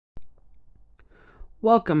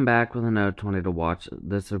Welcome back with another tornado watch.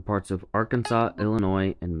 This are parts of Arkansas,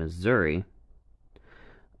 Illinois, and Missouri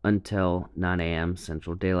until 9 a.m.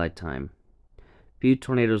 Central Daylight Time. Few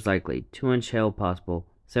tornadoes likely. 2-inch hail possible.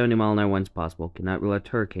 70-mile-an-hour winds possible. Cannot rule out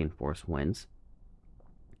hurricane force winds.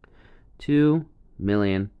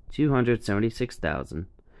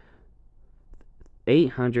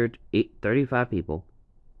 2,276,835 people.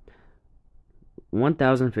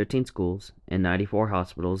 1,015 schools and 94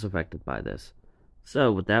 hospitals affected by this.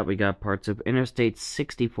 So, with that, we got parts of Interstate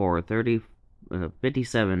 64, 30,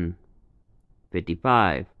 57,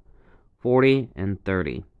 55, 40, and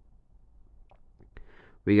 30.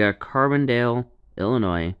 We got Carbondale,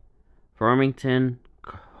 Illinois, Farmington,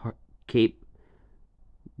 Cape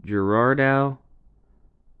Girardeau,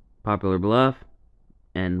 Poplar Bluff,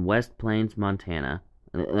 and West Plains, Montana.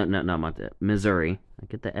 No, not Montana, Missouri. I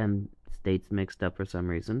get the M states mixed up for some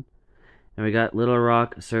reason. And we got Little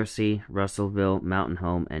Rock, Searcy, Russellville, Mountain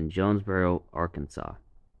Home, and Jonesboro, Arkansas.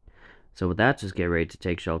 So with that, just get ready to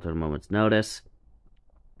take shelter at a moment's notice.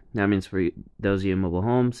 That means for those of you in mobile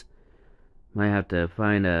homes, might have to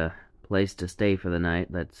find a place to stay for the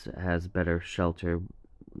night that has better shelter,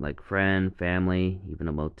 like friend, family, even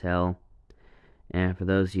a motel. And for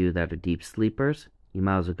those of you that are deep sleepers, you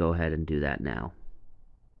might as well go ahead and do that now.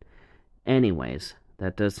 Anyways,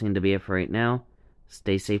 that does seem to be it for right now.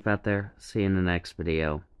 Stay safe out there. See you in the next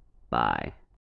video. Bye.